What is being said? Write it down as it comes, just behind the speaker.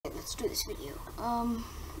let's do this video.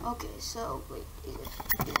 Okay, so wait, is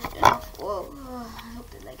it enough? Whoa, I hope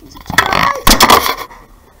they like and subscribe.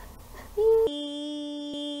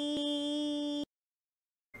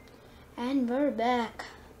 And we're back.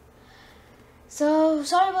 So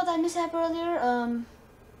sorry about that mishap earlier.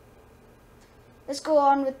 Let's go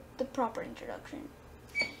on with the proper introduction.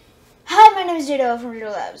 Hi, my name is Ditto from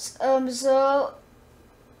Ditto Labs. So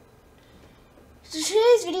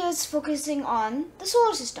today's video is focusing on the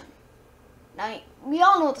solar system. Now, we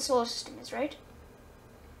all know what the solar system is, right?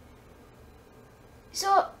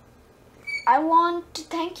 So I want to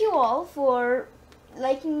thank you all for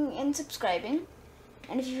liking and subscribing.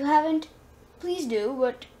 And if you haven't, please do,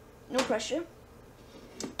 but no pressure.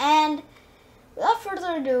 And without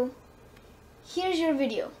further ado, here's your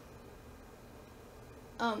video.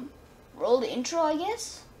 Roll the intro, I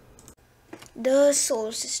guess. The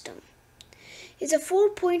solar system is a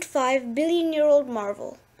 4.5 billion-year-old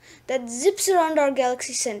marvel that zips around our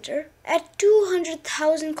galaxy center at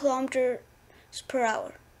 200,000 kilometers per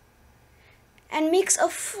hour and makes a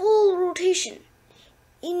full rotation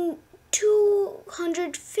in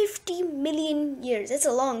 250 million years. That's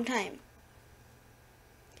a long time.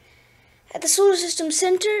 At the solar system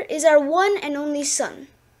center is our one and only sun,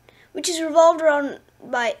 which is revolved around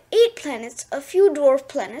by 8 planets, a few dwarf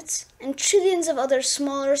planets, and trillions of other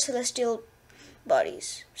smaller celestial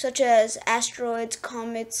bodies, such as asteroids,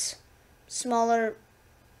 comets, smaller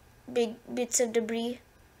big bits of debris.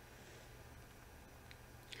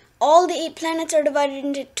 All the 8 planets are divided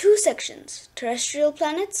into 2 sections, terrestrial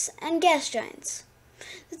planets and gas giants.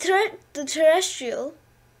 The terrestrial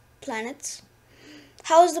planets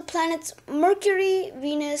house the planets Mercury,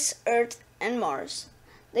 Venus, Earth, and Mars.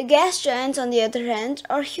 The gas giants, on the other hand,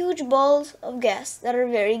 are huge balls of gas that are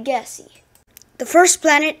very gassy. The first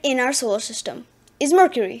planet in our solar system is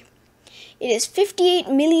Mercury. It is 58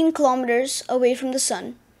 million kilometers away from the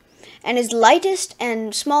Sun and is the lightest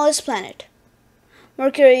and smallest planet.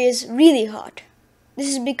 Mercury is really hot. This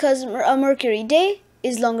is because a Mercury day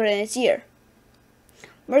is longer than its year.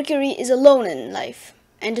 Mercury is alone in life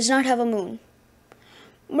and does not have a moon.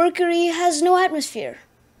 Mercury has no atmosphere,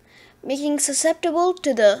 making it susceptible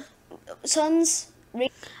to the sun's rays.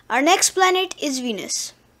 Our next planet is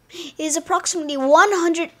Venus. It is approximately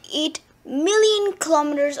 108 million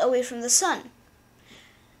kilometers away from the sun.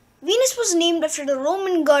 Venus was named after the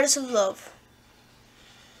Roman goddess of love.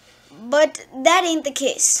 But that ain't the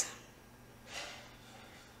case.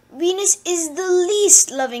 Venus is the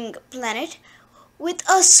least loving planet with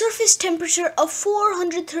a surface temperature of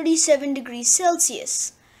 437 degrees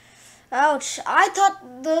Celsius. Ouch, I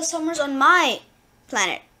thought the summers on my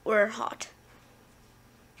planet were hot.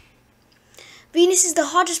 Venus is the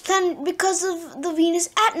hottest planet because of the Venus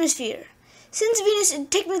atmosphere. Since Venus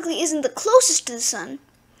technically isn't the closest to the sun,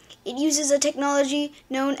 it uses a technology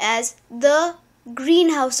known as the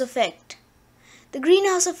greenhouse effect. The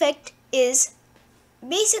greenhouse effect is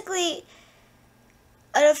basically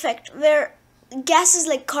an effect where gases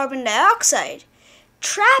like carbon dioxide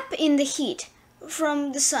trap in the heat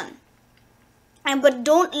from the sun, but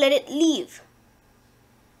don't let it leave.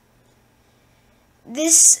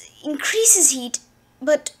 This increases heat,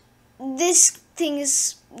 but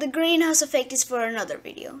the greenhouse effect is for another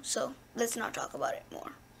video, so let's not talk about it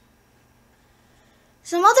more.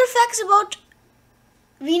 Some other facts about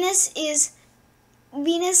Venus is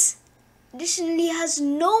Venus additionally has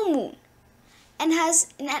no moon and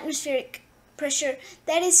has an atmospheric pressure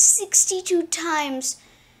that is 62 times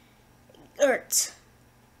Earth's.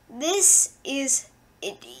 This is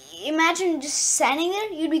it. Imagine just standing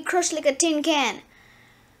there, you'd be crushed like a tin can.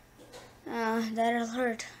 That'll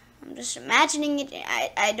hurt. I'm just imagining it.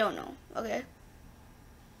 I don't know. Okay.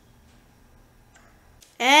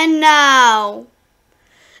 And now,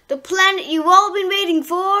 the planet you've all been waiting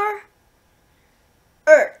for,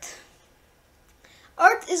 Earth.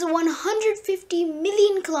 Earth is 150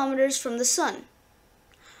 million kilometers from the sun.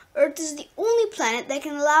 Earth is the only planet that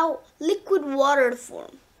can allow liquid water to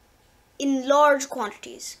form in large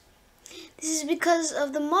quantities. This is because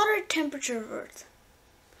of the moderate temperature of Earth.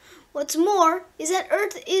 What's more is that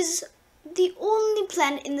Earth is the only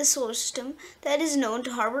planet in the solar system that is known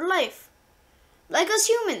to harbor life, like us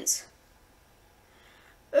humans.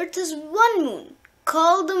 Earth has one moon,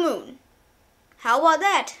 called the Moon. How about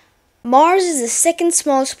that? Mars is the second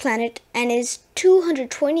smallest planet and is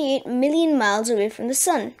 228 million miles away from the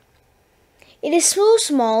Sun. It is so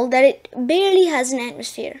small that it barely has an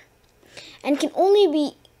atmosphere and can only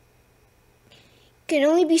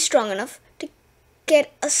be strong enough to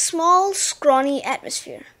get a small, scrawny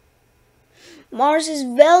atmosphere. Mars is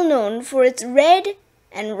well known for its red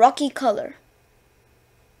and rocky color.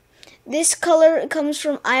 This color comes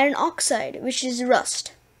from iron oxide, which is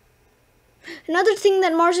rust. Another thing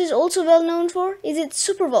that Mars is also well known for is its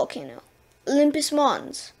supervolcano, Olympus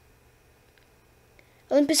Mons.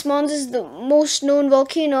 Olympus Mons is the most known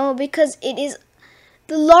volcano because it is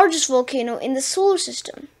the largest volcano in the solar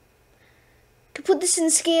system. To put this in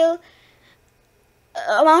scale,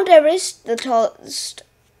 Mount Everest, the tallest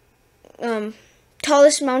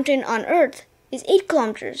mountain on Earth, is 8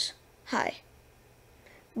 kilometers high.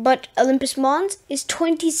 But Olympus Mons is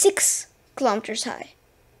 26 kilometers high.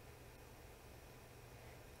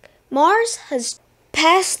 Mars has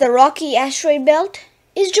passed the rocky asteroid belt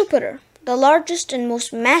is Jupiter, the largest and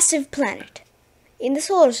most massive planet in the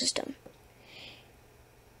solar system.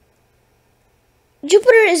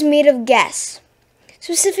 Jupiter is made of gas,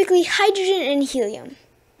 specifically hydrogen and helium,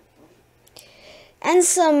 and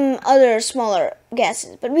some other smaller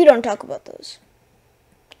gases, but we don't talk about those.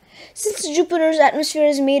 Since Jupiter's atmosphere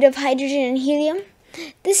is made of hydrogen and helium,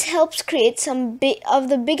 this helps create some of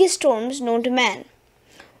the biggest storms known to man.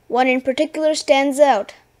 One in particular stands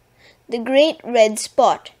out. The Great Red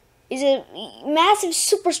Spot is a massive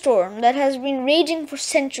superstorm that has been raging for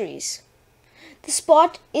centuries. The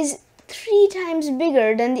spot is 3 times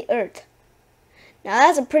bigger than the Earth. Now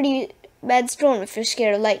that's a pretty bad storm if you're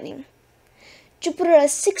scared of lightning. Jupiter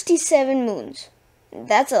has 67 moons.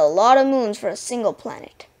 That's a lot of moons for a single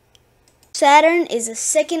planet. Saturn is the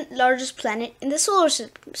second largest planet in the solar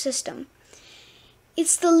system.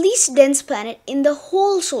 It's the least dense planet in the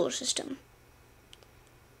whole solar system.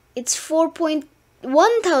 It's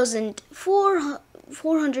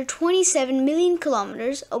 4.427 million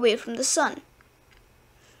kilometers away from the Sun.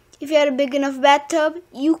 If you had a big enough bathtub,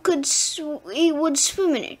 it would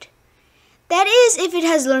swim in it. That is, if it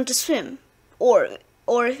has learned to swim, or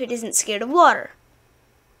if it isn't scared of water.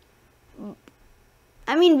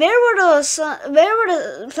 I mean, where would a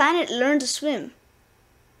planet learn to swim?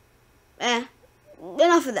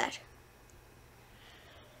 Enough of that.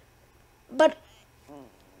 But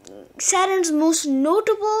Saturn's most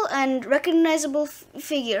notable and recognizable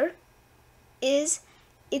figure is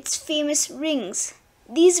its famous rings.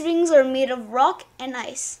 These rings are made of rock and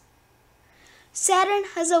ice. Saturn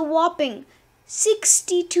has a whopping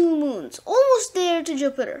 62 moons, almost there to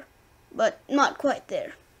Jupiter, but not quite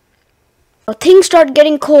there. Things start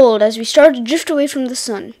getting cold as we start to drift away from the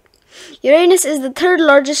Sun. Uranus is the third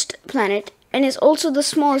largest planet and is also the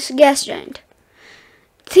smallest gas giant.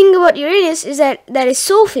 The thing about Uranus is that is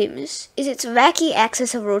so famous is its wacky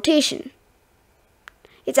axis of rotation.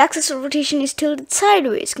 Its axis of rotation is tilted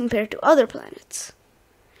sideways compared to other planets.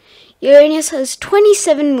 Uranus has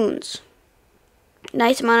 27 moons.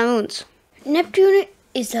 Nice amount of moons. Neptune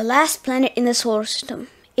is the last planet in the solar system.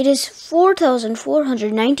 It is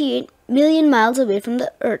 4,498 million miles away from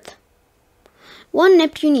the Earth. One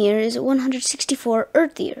Neptune year is 164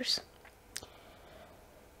 Earth years.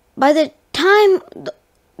 By the time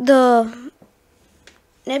the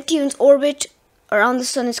Neptune's orbit around the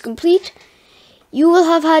Sun is complete, you will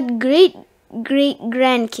have had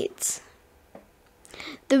great-great-grandkids.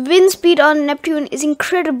 The wind speed on Neptune is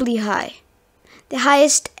incredibly high. The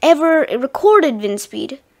highest ever recorded wind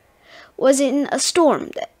speed was in a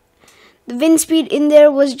storm. The wind speed in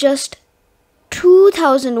there was just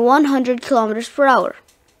 2,100 kilometers per hour.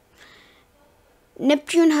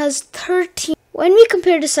 Neptune has 13. When we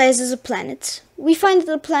compare the sizes of planets, we find that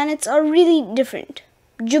the planets are really different.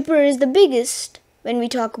 Jupiter is the biggest when we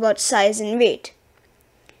talk about size and weight.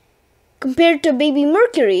 Compared to baby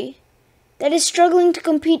Mercury, that is struggling to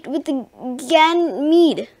compete with the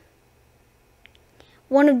Ganymede,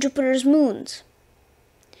 one of Jupiter's moons.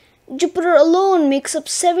 Jupiter alone makes up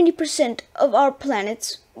 70% of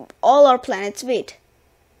all our planets' weight.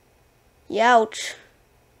 Youch.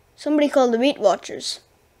 Somebody call the Weight Watchers.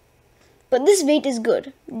 But this weight is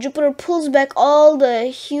good. Jupiter pulls back all the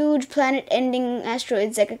huge planet-ending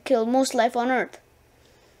asteroids that could kill most life on Earth.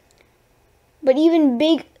 But even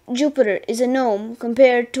big Jupiter is a gnome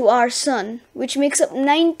compared to our Sun, which makes up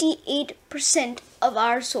 98% of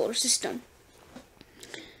our solar system.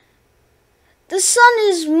 The Sun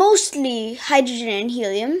is mostly hydrogen and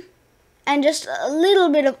helium, and just a little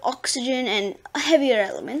bit of oxygen and heavier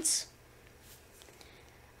elements.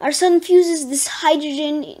 Our Sun fuses this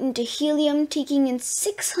hydrogen into helium, taking in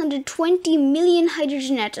 620 million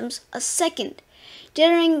hydrogen atoms a second,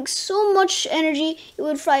 generating so much energy it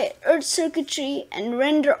would fry Earth's circuitry and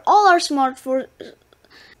render all our smartphones.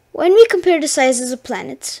 When we compare the sizes of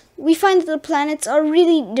planets, we find that the planets are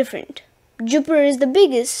really different. Jupiter is the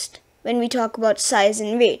biggest when we talk about size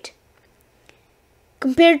and weight.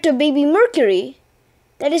 Compared to baby Mercury,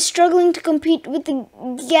 that is struggling to compete with the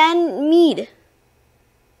Ganymede,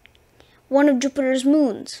 one of Jupiter's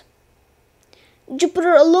moons.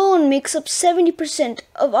 Jupiter alone makes up 70%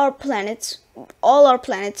 of all our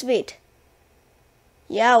planet's weight.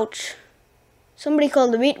 Youch. Somebody call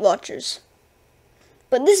the Weight Watchers.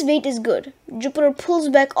 But this weight is good. Jupiter pulls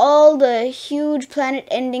back all the huge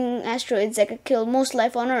planet-ending asteroids that could kill most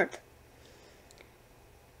life on Earth.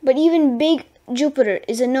 But even big Jupiter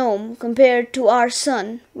is a gnome compared to our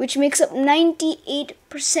Sun, which makes up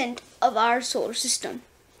 98% of our solar system.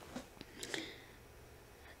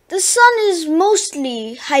 The Sun is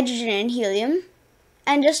mostly hydrogen and helium,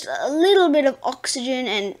 and just a little bit of oxygen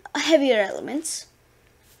and heavier elements.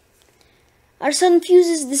 Our Sun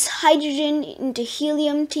fuses this hydrogen into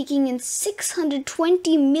helium, taking in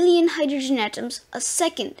 620 million hydrogen atoms a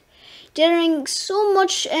second, generating so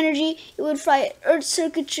much energy it would fry Earth's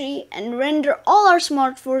circuitry and render all our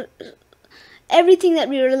everything that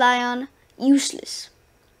we rely on, useless.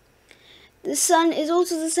 The Sun is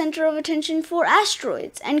also the center of attention for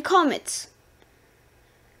asteroids and comets.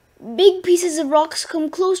 Big pieces of rocks come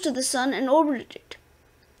close to the Sun and orbit it.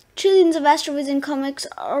 Trillions of asteroids and comets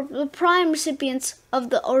are the prime recipients of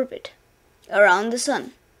the orbit around the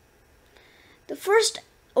Sun. The first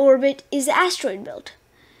orbit is the asteroid belt,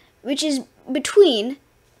 which is between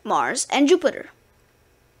Mars and Jupiter.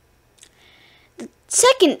 The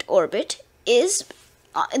second orbit is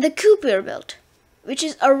the Kuiper belt, which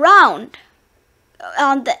is around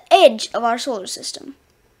on the edge of our solar system.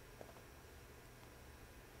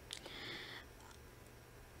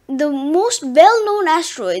 The most well-known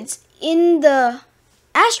asteroids in the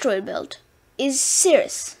asteroid belt is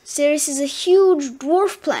Ceres. Ceres is a huge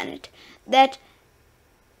dwarf planet that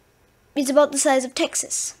is about the size of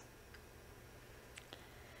Texas.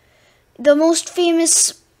 The most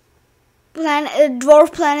famous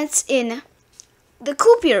dwarf planets in the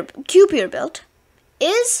Kuiper belt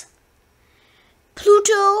is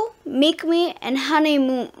Pluto, Mycme, and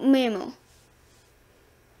Hahnemoon.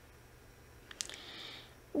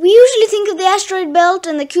 We usually think of the asteroid belt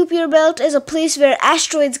and the Kuiper belt as a place where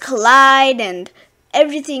asteroids collide and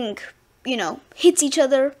everything, hits each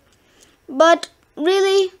other. But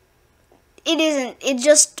really, it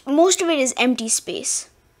isn't. Most of it is empty space.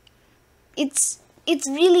 It's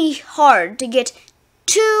really hard to get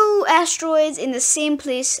two asteroids in the same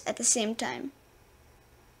place at the same time.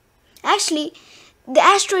 Actually, the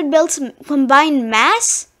asteroid belt's combined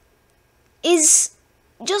mass is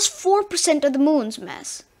just 4% of the moon's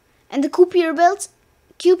mass, and the Kuiper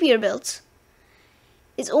belt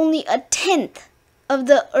is only a tenth of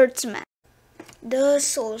the Earth's mass. The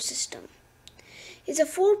solar system is a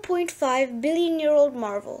 4.5 billion-year-old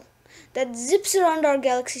marvel that zips around our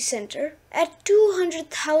galaxy center at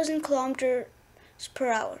 200,000 kilometers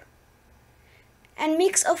per hour and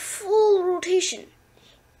makes a full rotation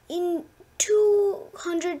in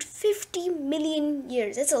 250 million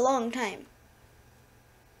years. That's a long time.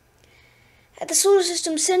 At the solar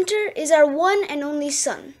system center is our one and only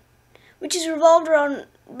Sun, which is revolved around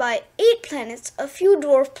by 8 planets, a few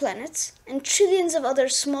dwarf planets, and trillions of other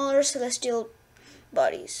smaller celestial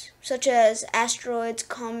bodies, such as asteroids,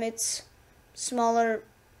 comets, smaller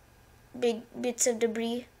big bits of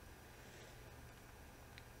debris.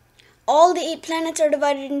 All the 8 planets are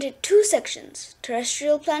divided into 2 sections,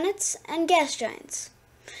 terrestrial planets and gas giants.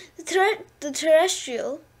 The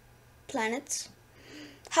terrestrial planets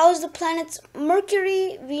house the planets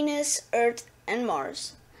Mercury, Venus, Earth, and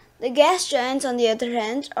Mars. The gas giants, on the other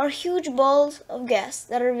hand, are huge balls of gas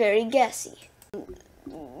that are very gassy.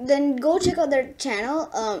 Then go check out their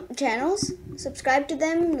channels, subscribe to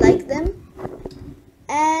them, like them,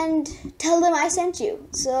 and tell them I sent you.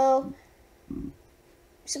 So,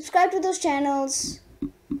 subscribe to those channels,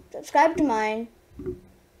 subscribe to mine,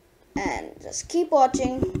 and just keep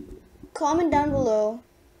watching. Comment down below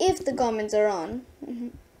if the comments are on.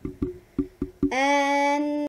 And